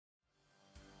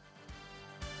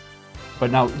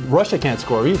But now Russia can't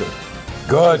score either.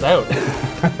 Good. Out.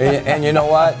 And you know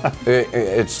what?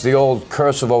 It's the old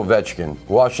curse of Ovechkin.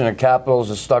 Washington Capitals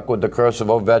are stuck with the curse of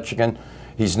Ovechkin.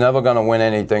 He's never going to win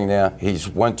anything there. He's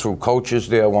went through coaches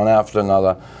there, one after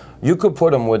another. You could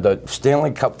put him with the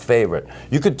Stanley Cup favorite.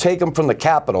 You could take him from the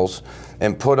Capitals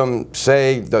and put him,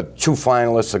 say, the two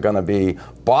finalists are going to be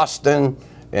Boston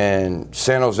and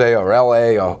San Jose or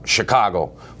LA or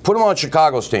Chicago. Put him on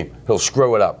Chicago's team. He'll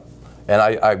screw it up. And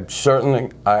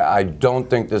I don't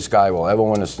think this guy will ever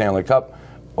win a Stanley Cup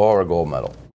or a gold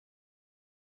medal.